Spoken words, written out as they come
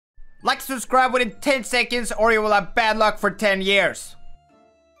Like, subscribe within 10 seconds or you will have bad luck for 10 years.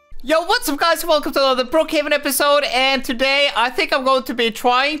 Yo, what's up guys? Welcome to another Brookhaven episode, and today I think I'm going to be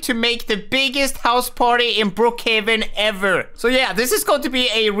trying to make the biggest house party in Brookhaven ever. So yeah, this is going to be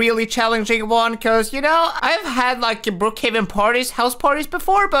a really challenging one because, you know, I've had like Brookhaven parties, house parties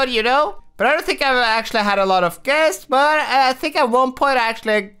before, but I don't think I've actually had a lot of guests, but I think at one point I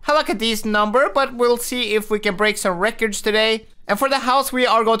actually had like a decent number, but we'll see if we can break some records today. And for the house we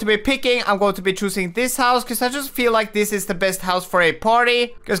are going to be picking, I'm going to be choosing this house because I just feel like this is the best house for a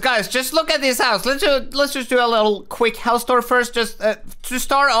party. Because guys, just look at this house. Let's just do a little quick house tour first. Just to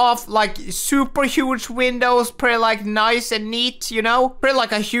start off, like super huge windows, pretty like nice and neat, you know? Pretty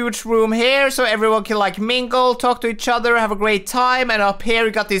like a huge room here so everyone can like mingle, talk to each other, have a great time. And up here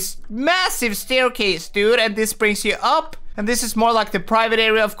we got this massive staircase, dude, and this brings you up. And this is more like the private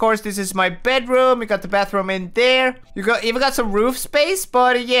area, of course. This is my bedroom. You got the bathroom in there. You even got some roof space,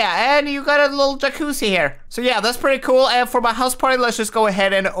 but yeah, and you got a little jacuzzi here. So yeah, that's pretty cool. And for my house party, let's just go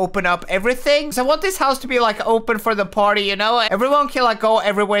ahead and open up everything. So I want this house to be like open for the party, you know? Everyone can like go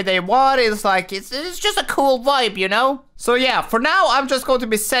everywhere they want. It's like, it's just a cool vibe, you know? So yeah, for now, I'm just going to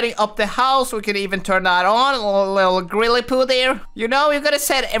be setting up the house. We can even turn that on, a little grilly poo there. You know, you gotta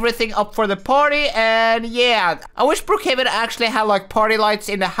set everything up for the party, and yeah. I wish Brookhaven actually had like party lights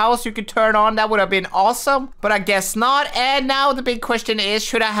in the house you could turn on. That would have been awesome, but I guess not. And now the big question is,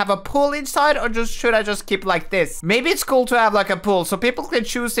 should I have a pool inside, or should I just keep like this? Maybe it's cool to have like a pool, so people can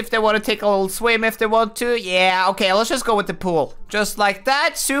choose if they want to take a little swim if they want to. Yeah, okay, let's just go with the pool. Just like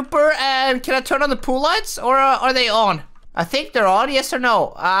that, super. And can I turn on the pool lights, or are they on? I think they're on, yes or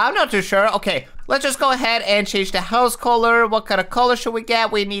no? I'm not too sure. Okay, let's just go ahead and change the house color. What kind of color should we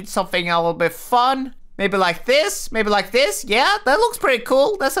get? We need something a little bit fun. Maybe like this, maybe like this. Yeah, that looks pretty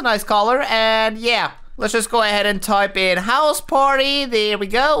cool. That's a nice color. And yeah, let's just go ahead and type in house party. There we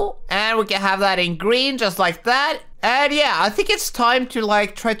go. And we can have that in green, just like that. And yeah, I think it's time to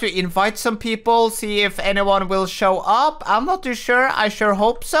like try to invite some people, see if anyone will show up. I'm not too sure. I sure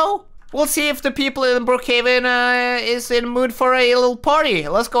hope so. We'll see if the people in Brookhaven is in the mood for a little party.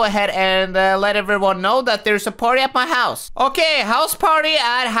 Let's go ahead and let everyone know that there's a party at my house. Okay, house party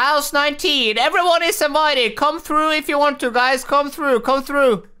at house 19. Everyone is invited. Come through if you want to, guys. Come through, come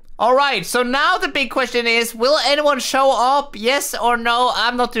through. All right, so now the big question is, will anyone show up? Yes or no?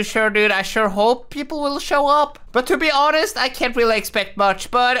 I'm not too sure, dude. I sure hope people will show up. But to be honest, I can't really expect much.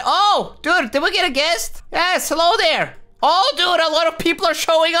 But, oh, dude, did we get a guest? Yes, hello there. Oh, dude, a lot of people are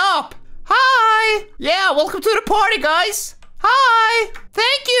showing up. Hi! Yeah, welcome to the party, guys. Hi!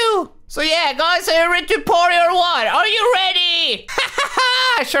 Thank you! So yeah, guys, are you ready to party or what? Are you ready?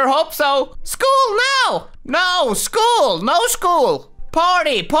 I sure hope so. School now! No, school! No school!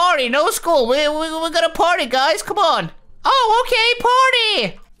 Party, party, no school. We got a party, guys. Come on. Oh,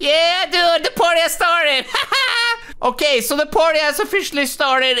 okay, party! Yeah, dude, the party has started. Okay, so the party has officially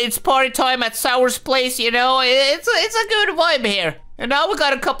started. It's party time at Sour's place, you know? It's a good vibe here. And now we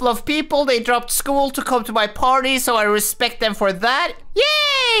got a couple of people. They dropped school to come to my party, so I respect them for that.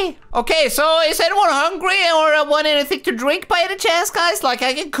 Yay! Okay, so is anyone hungry or want anything to drink by any chance, guys? Like,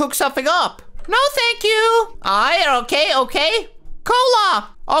 I can cook something up. No, thank you. Okay.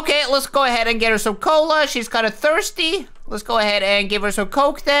 Cola. Okay, let's go ahead and get her some cola. She's kind of thirsty. Let's go ahead and give her some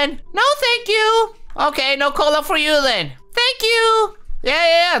Coke then. No, thank you. Okay, no cola for you then. Thank you.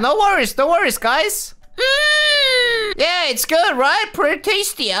 Yeah, no worries, guys. Yeah, it's good, right? Pretty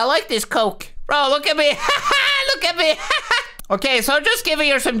tasty. I like this Coke. Bro, look at me. Look at me. Okay, so I'm just giving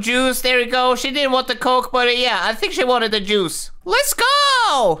her some juice. There you go. She didn't want the Coke, but yeah, I think she wanted the juice. Let's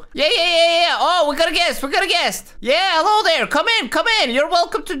go. Yeah. Oh, we got a guest. Yeah, hello there. Come in. You're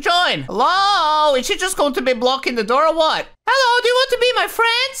welcome to join. Hello. Is she just going to be blocking the door or what? Hello, do you want to be my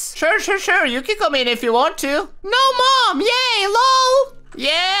friends? Sure. You can come in if you want to. No, Mom. Yay, hello.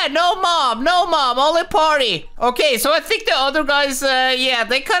 Yeah, no mom, only party. Okay, so I think the other guys, yeah,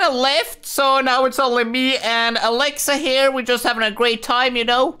 they kind of left. So now it's only me and Alexa here. We're just having a great time, you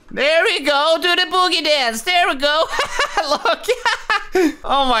know. There we go, do the boogie dance. There we go. Look.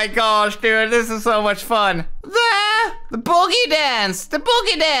 Oh my gosh, dude, this is so much fun. The boogie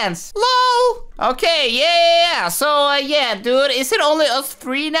dance. Lol. Okay, yeah. So, yeah, dude, is it only us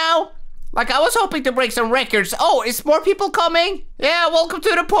three now? Like, I was hoping to break some records. Oh, is more people coming? Yeah, welcome to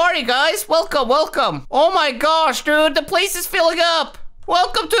the party, guys. Welcome. Oh my gosh, dude, the place is filling up.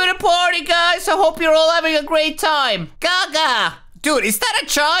 Welcome to the party, guys. I hope you're all having a great time. Gaga. Dude, is that a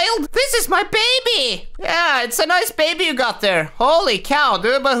child? This is my baby. Yeah, it's a nice baby you got there. Holy cow,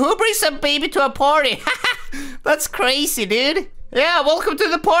 dude. But who brings a baby to a party? That's crazy, dude. Yeah, welcome to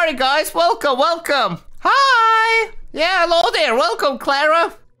the party, guys. Welcome. Hi. Yeah, hello there. Welcome,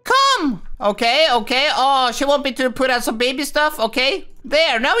 Clara. Mom! Okay, okay. Oh, she want me to put out some baby stuff? Okay.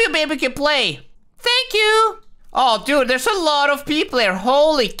 There, now your baby can play. Thank you. Oh, dude, there's a lot of people here.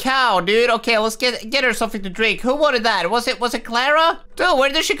 Holy cow, dude. Okay, let's get her something to drink. Who wanted that? Was it Clara? Dude,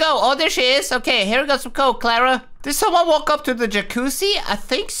 where did she go? Oh, there she is. Okay, here we got some Coke, Clara. Did someone walk up to the jacuzzi? I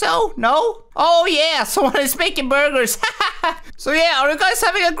think so. No? Oh, yeah, someone is making burgers. So, yeah, are you guys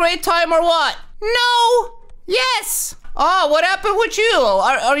having a great time or what? No. Yes. Oh, what happened with you?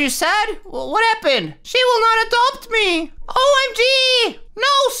 Are you sad? What happened? She will not adopt me. OMG.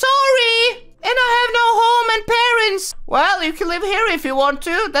 No, sorry. And I have no home and parents. Well, you can live here if you want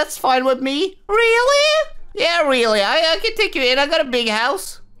to. That's fine with me. Really? Yeah, really. I can take you in. I got a big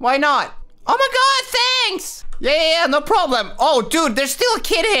house. Why not? Oh my god, thanks. Yeah, no problem. Oh, dude, there's still a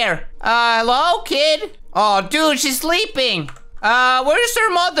kid here. Hello, kid? Oh, dude, she's sleeping. Where's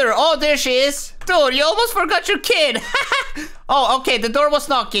her mother? Oh, there she is. Dude, you almost forgot your kid. Oh, okay, the door was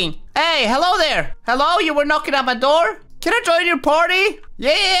knocking. Hey, hello there. Hello, you were knocking at my door? Can I join your party?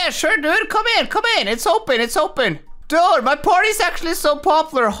 Yeah, sure, dude. Come in. It's open. Dude, my party's actually so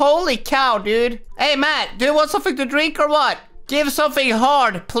popular. Holy cow, dude. Hey, Matt, do you want something to drink or what? Give something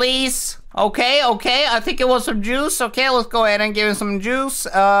hard, please. Okay. I think it was some juice. Okay, let's go ahead and give him some juice.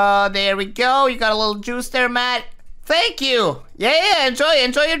 There we go. You got a little juice there, Matt. Thank you. Yeah, enjoy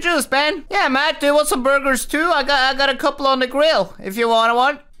your juice, man. Yeah, Matt, do you want some burgers too? I got a couple on the grill if you want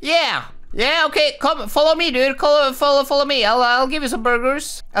one. Yeah, okay, come, follow me, dude. Follow me. I'll give you some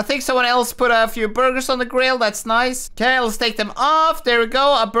burgers. I think someone else put a few burgers on the grill. That's nice. Okay, let's take them off. There we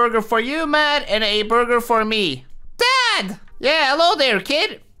go. A burger for you, Matt, and a burger for me. Dad! Yeah, hello there,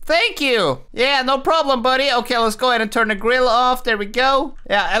 kid. Thank you. Yeah, no problem, buddy. Okay, let's go ahead and turn the grill off. There we go.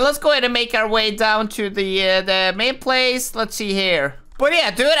 Yeah, and let's go ahead and make our way down to the main place. Let's see here. But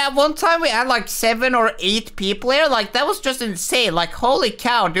yeah, dude, at one time we had like 7 or 8 people here. Like, that was just insane. Like, holy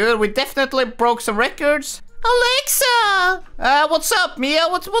cow, dude. We definitely broke some records. Alexa! What's up, Mia?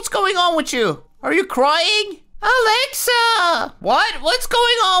 What's going on with you? Are you crying? Alexa! What? What's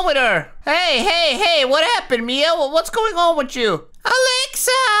going on with her? Hey, what happened, Mia? What's going on with you?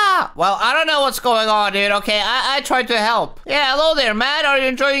 Alexa! Well, I don't know what's going on, dude. Okay, I tried to help. Yeah, hello there, Matt. Are you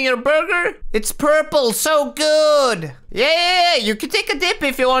enjoying your burger? It's purple, so good. Yeah, you can take a dip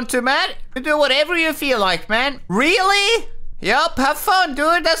if you want to, Matt. You do whatever you feel like, man. Really? Yup, have fun,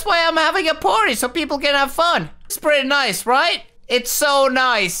 dude. That's why I'm having a party, so people can have fun. It's pretty nice, right? It's so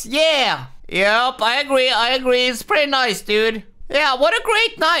nice. Yeah. Yup, I agree. It's pretty nice, dude. Yeah, what a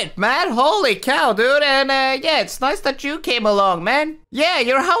great night, man. Holy cow, dude. And yeah, it's nice that you came along, man. Yeah,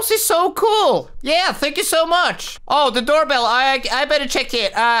 your house is so cool. Yeah, thank you so much. Oh, the doorbell. I better check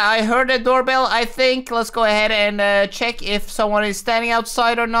it. I heard the doorbell, I think. Let's go ahead and check if someone is standing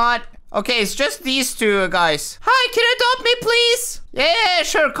outside or not. Okay, it's just these two guys. Hi, can you adopt me, please? Yeah,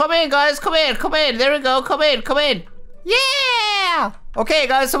 sure. Come in, guys. Come in. There we go. Come in. Yeah! Okay,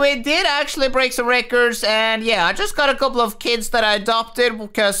 guys, so we did actually break some records, and yeah, I just got a couple of kids that I adopted,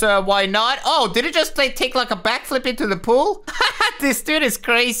 because why not? Oh, did it just take like a backflip into the pool? This dude is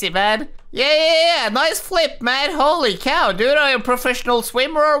crazy, man. Yeah, nice flip, man. Holy cow, dude, are you a professional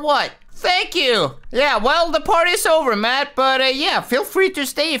swimmer or what? Thank you. Yeah, well, the party's over, Matt, but yeah, feel free to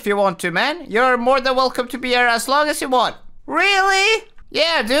stay if you want to, man. You're more than welcome to be here as long as you want. Really?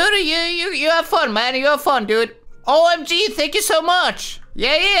 Yeah, dude, you have fun, man. You have fun, dude. OMG, thank you so much.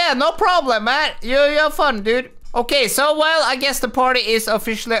 Yeah, no problem, man. You have fun, dude. Okay, so well, I guess the party is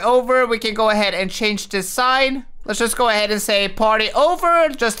officially over. We can go ahead and change the sign. Let's just go ahead and say party over,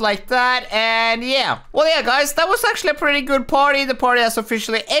 just like that, and yeah. Well, yeah, guys, that was actually a pretty good party. The party has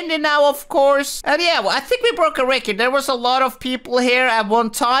officially ended now, of course. And yeah, well, I think we broke a record. There was a lot of people here at one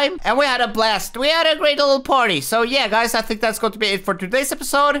time, and we had a blast. We had a great little party. So yeah, guys, I think that's going to be it for today's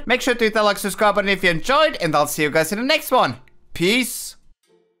episode. Make sure to hit that like, subscribe button if you enjoyed, and I'll see you guys in the next one. Peace.